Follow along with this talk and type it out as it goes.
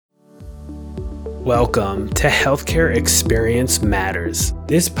Welcome to Healthcare Experience Matters.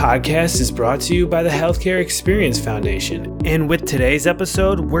 This podcast is brought to you by the Healthcare Experience Foundation. And with today's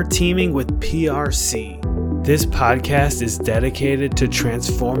episode, we're teaming with PRC. This podcast is dedicated to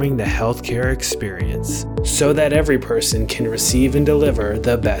transforming the healthcare experience so that every person can receive and deliver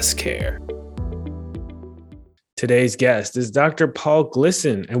the best care. Today's guest is Dr. Paul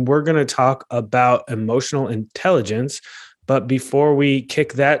Glisson, and we're going to talk about emotional intelligence. But before we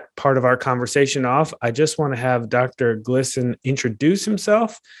kick that part of our conversation off, I just want to have Dr. Glisson introduce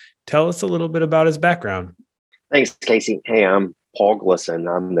himself. Tell us a little bit about his background. Thanks, Casey. Hey, I'm Paul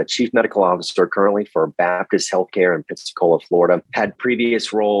Glisson. I'm the Chief Medical Officer currently for Baptist Healthcare in Pensacola, Florida. Had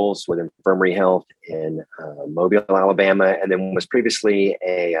previous roles with Infirmary Health in Mobile, Alabama, and then was previously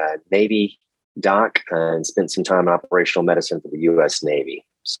a Navy doc and spent some time in operational medicine for the U.S. Navy.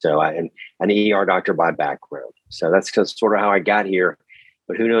 So I'm an ER doctor by background. So that's sort of how I got here.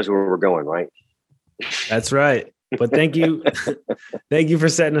 But who knows where we're going, right? That's right. But thank you. Thank you for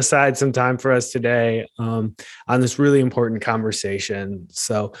setting aside some time for us today on this really important conversation.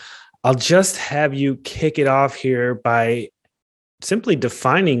 So I'll just have you kick it off here by simply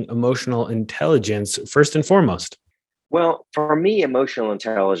defining emotional intelligence first and foremost. Well, for me, emotional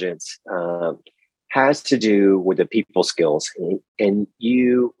intelligence has to do with the people skills. And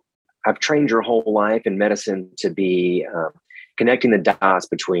you have trained your whole life in medicine to be connecting the dots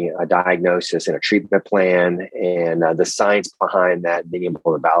between a diagnosis and a treatment plan and the science behind that, being able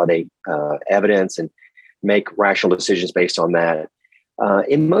to validate evidence and make rational decisions based on that.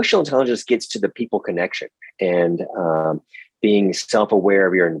 Emotional intelligence gets to the people connection and being self-aware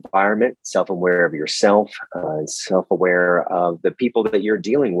of your environment, self-aware of yourself, self-aware of the people that you're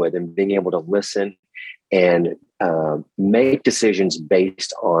dealing with, and being able to listen and make decisions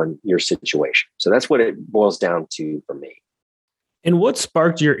based on your situation. So that's what it boils down to for me. And what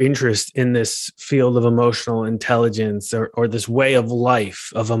sparked your interest in this field of emotional intelligence or this way of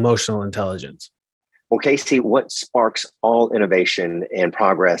life of emotional intelligence? Well, Casey, what sparks all innovation and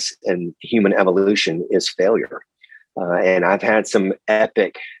progress in human evolution is failure. And I've had some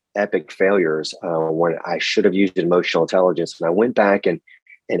epic failures when I should have used emotional intelligence. And I went back and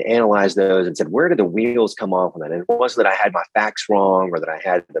analyzed those and said, where did the wheels come off on that? And it wasn't that I had my facts wrong or that I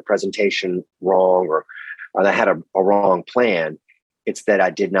had the presentation wrong or that I had a wrong plan. It's that I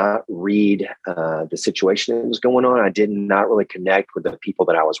did not read the situation that was going on. I did not really connect with the people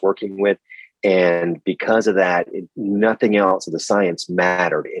that I was working with. And because of that, nothing else of the science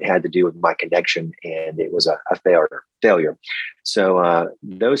mattered. It had to do with my connection, and it was a failure. So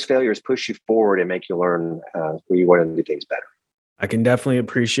those failures push you forward and make you learn where you want to do things better. I can definitely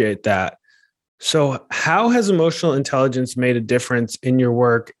appreciate that. So how has emotional intelligence made a difference in your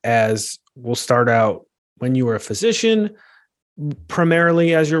work as we'll start out when you were a physician,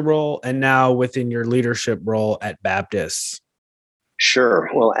 primarily as your role, and now within your leadership role at Baptist? Sure.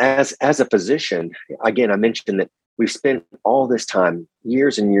 Well, as a physician, again, I mentioned that we've spent all this time,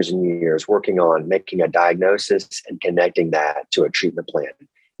 years and years and years, working on making a diagnosis and connecting that to a treatment plan. And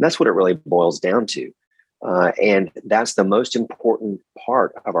that's what it really boils down to. And that's the most important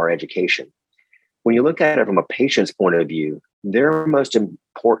part of our education. When you look at it from a patient's point of view, their most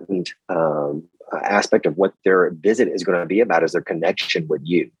important aspect of what their visit is going to be about is their connection with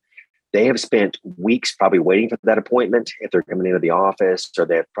you. They have spent weeks probably waiting for that appointment if they're coming into the office, or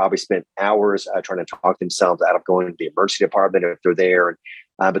they've probably spent hours trying to talk themselves out of going to the emergency department if they're there.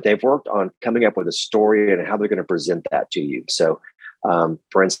 But they've worked on coming up with a story and how they're going to present that to you. So,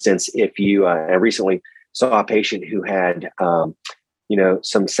 for instance, if you I recently saw a patient who had,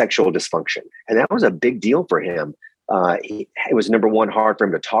 some sexual dysfunction, and that was a big deal for him. It was number one, hard for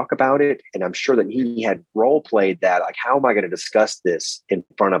him to talk about it. And I'm sure that he had role played that, like, how am I going to discuss this in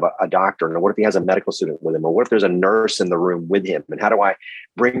front of a doctor? And what if he has a medical student with him? Or what if there's a nurse in the room with him? And how do I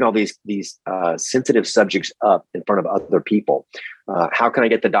bring all these sensitive subjects up in front of other people? How can I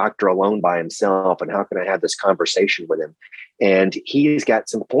get the doctor alone by himself? And how can I have this conversation with him? And he's got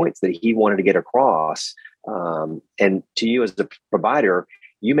some points that he wanted to get across. And to you as the provider,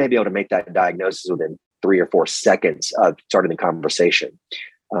 you may be able to make that diagnosis within 3 or 4 seconds of starting the conversation.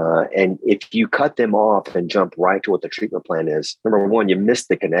 And if you cut them off and jump right to what the treatment plan is, number one, you miss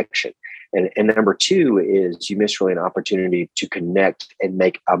the connection. And number two is you miss really an opportunity to connect and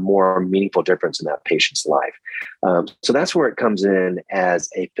make a more meaningful difference in that patient's life. So that's where it comes in as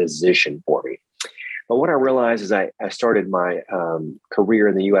a physician for me. But what I realized as I started my career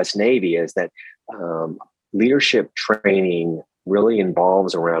in the U.S. Navy is that leadership training really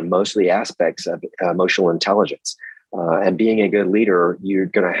involves around most of the aspects of emotional intelligence. And being a good leader, you're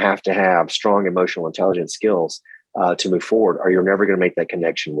going to have strong emotional intelligence skills to move forward, or you're never going to make that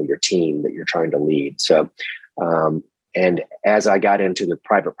connection with your team that you're trying to lead. So, and as I got into the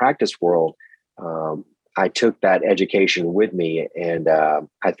private practice world, I took that education with me, and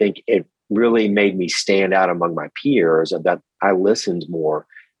I think it really made me stand out among my peers, and that I listened more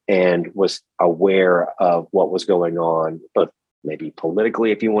and was aware of what was going on, both maybe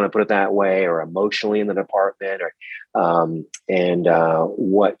politically, if you want to put it that way, or emotionally in the department, or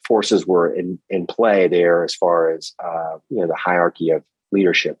what forces were in play there as far as the hierarchy of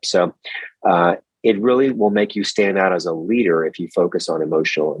leadership. So it really will make you stand out as a leader if you focus on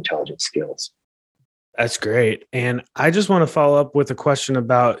emotional intelligence skills. That's great. And I just want to follow up with a question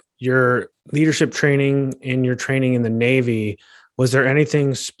about your leadership training and your training in the Navy. Was there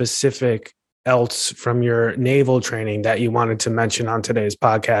anything specific else from your naval training that you wanted to mention on today's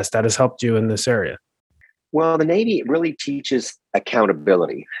podcast that has helped you in this area? Well, the Navy really teaches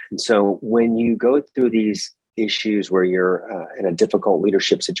accountability. And so when you go through these issues where you're in a difficult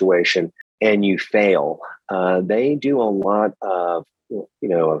leadership situation and you fail, they do a lot of,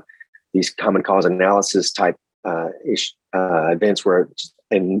 these common cause analysis type events where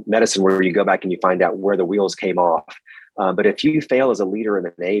in medicine, where you go back and you find out where the wheels came off. But if you fail as a leader in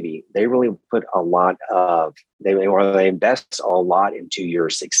the Navy, they really put they invest a lot into your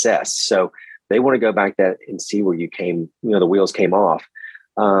success. So they want to go back and see where the wheels came off.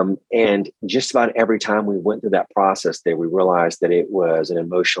 And just about every time we went through that process there, we realized that it was an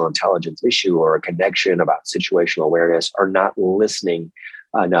emotional intelligence issue or a connection about situational awareness, or not listening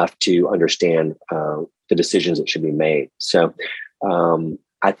enough to understand the decisions that should be made. So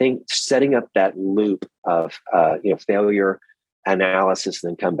I think setting up that loop of failure analysis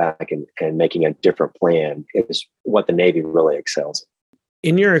and then come back and making a different plan is what the Navy really excels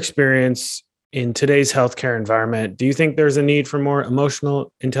in. In your experience in today's healthcare environment, do you think there's a need for more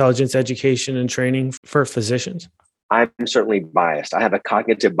emotional intelligence education and training for physicians? I'm certainly biased. I have a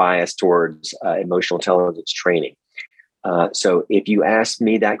cognitive bias towards emotional intelligence training. So if you asked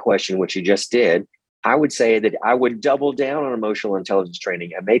me that question, which you just did, I would say that I would double down on emotional intelligence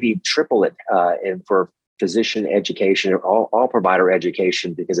training and maybe triple it for physician education or all provider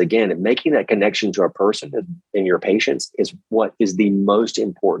education, because again, making that connection to a person and your patients is what is the most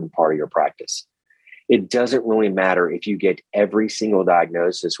important part of your practice. It doesn't really matter if you get every single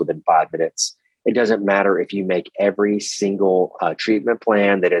diagnosis within 5 minutes. It doesn't matter if you make every single treatment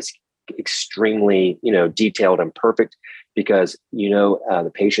plan that is extremely, detailed and perfect, because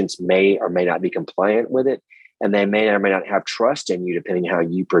the patients may or may not be compliant with it, and they may or may not have trust in you depending on how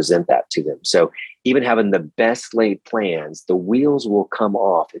you present that to them. So even having the best laid plans, the wheels will come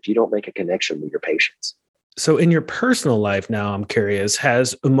off if you don't make a connection with your patients. So in your personal life now, I'm curious,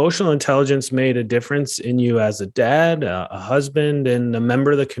 has emotional intelligence made a difference in you as a dad, a husband, and a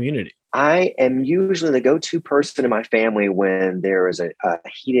member of the community? I am usually the go-to person in my family when there is a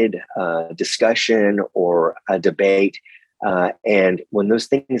heated discussion or a debate. And when those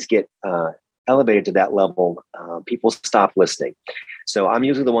things get elevated to that level, people stop listening. So I'm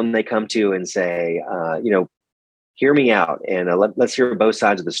usually the one they come to and say, hear me out, and let's hear both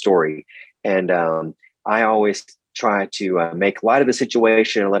sides of the story. And I always try to make light of the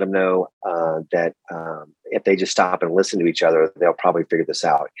situation and let them know that if they just stop and listen to each other, they'll probably figure this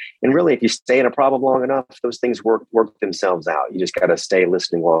out. And really, if you stay in a problem long enough, those things work themselves out. You just got to stay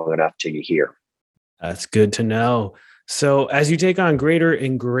listening long enough till you hear. That's good to know. So as you take on greater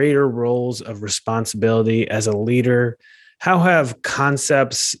and greater roles of responsibility as a leader, how have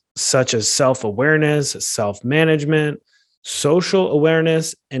concepts such as self-awareness, self-management, social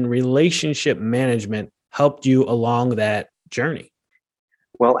awareness, and relationship management helped you along that journey?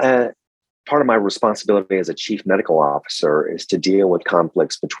 Well, part of my responsibility as a chief medical officer is to deal with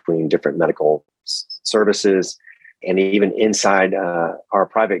conflicts between different medical services. And even inside our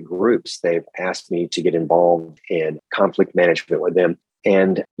private groups, they've asked me to get involved in conflict management with them.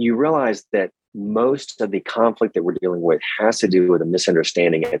 And you realize that most of the conflict that we're dealing with has to do with a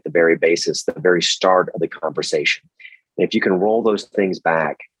misunderstanding at the very basis, the very start of the conversation. And if you can roll those things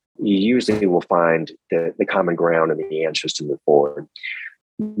back, you usually will find the common ground and the answers to move forward.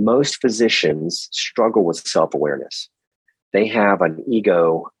 Most physicians struggle with self-awareness. They have an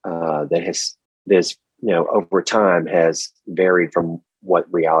ego that over time has varied from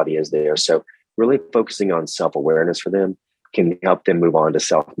what reality is there. So really focusing on self-awareness for them can help them move on to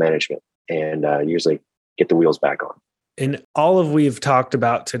self-management and usually get the wheels back on. In all of we've talked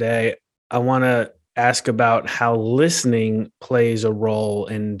about today, I want to ask about how listening plays a role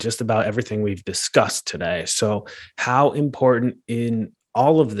in just about everything we've discussed today. So how important in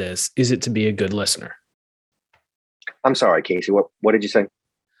all of this is it to be a good listener? I'm sorry, Casey, what did you say?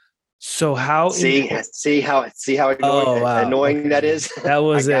 So how see how annoying that is? That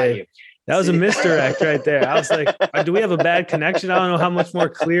was that was a misdirect right there. I was like, do we have a bad connection? I don't know how much more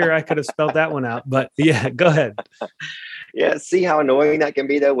clear I could have spelled that one out, but yeah, go ahead. Yeah. See how annoying that can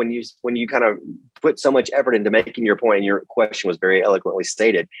be though, when you kind of put so much effort into making your point, and your question was very eloquently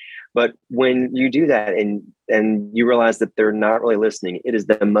stated. But when you do that and you realize that they're not really listening, it is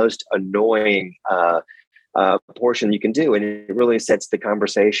the most annoying portion you can do. And it really sets the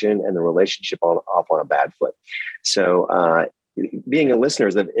conversation and the relationship off on a bad foot. So being a listener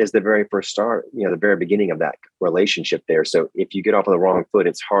is the very first start, the very beginning of that relationship there. So if you get off on the wrong foot,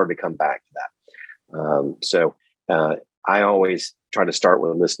 it's hard to come back to that. So I always try to start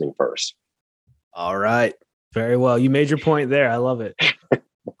with listening first. All right. Very well. You made your point there. I love it.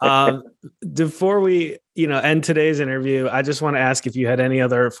 Before we, end today's interview, I just want to ask if you had any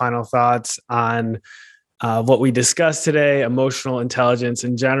other final thoughts on what we discussed today, emotional intelligence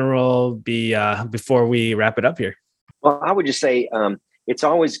in general, before we wrap it up here. Well, I would just say it's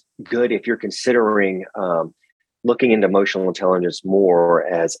always good if you're considering looking into emotional intelligence more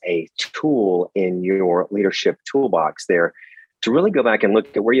as a tool in your leadership toolbox there, to really go back and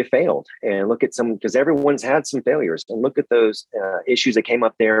look at where you failed and look at because everyone's had some failures, and look at those issues that came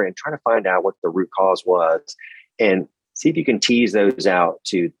up there and try to find out what the root cause was, and see if you can tease those out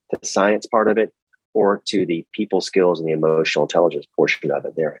to the science part of it or to the people skills and the emotional intelligence portion of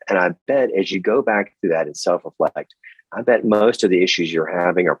it there. And I bet as you go back through that and self-reflect, I bet most of the issues you're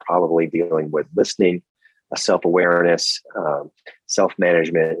having are probably dealing with listening, self-awareness,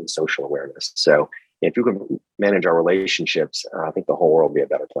 self-management, and social awareness. So if you can manage our relationships, I think the whole world will be a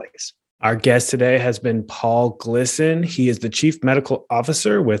better place. Our guest today has been Paul Glisson. He is the Chief Medical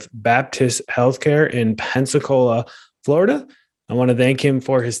Officer with Baptist Healthcare in Pensacola, Florida. I want to thank him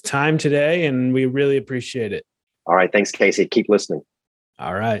for his time today, and we really appreciate it. All right. Thanks, Casey. Keep listening.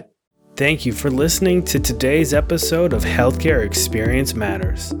 All right. Thank you for listening to today's episode of Healthcare Experience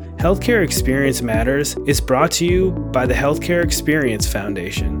Matters. Healthcare Experience Matters is brought to you by the Healthcare Experience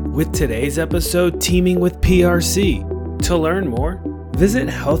Foundation, with today's episode teaming with PRC. To learn more, visit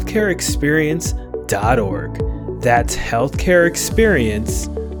healthcareexperience.org. That's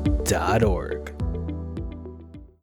healthcareexperience.org.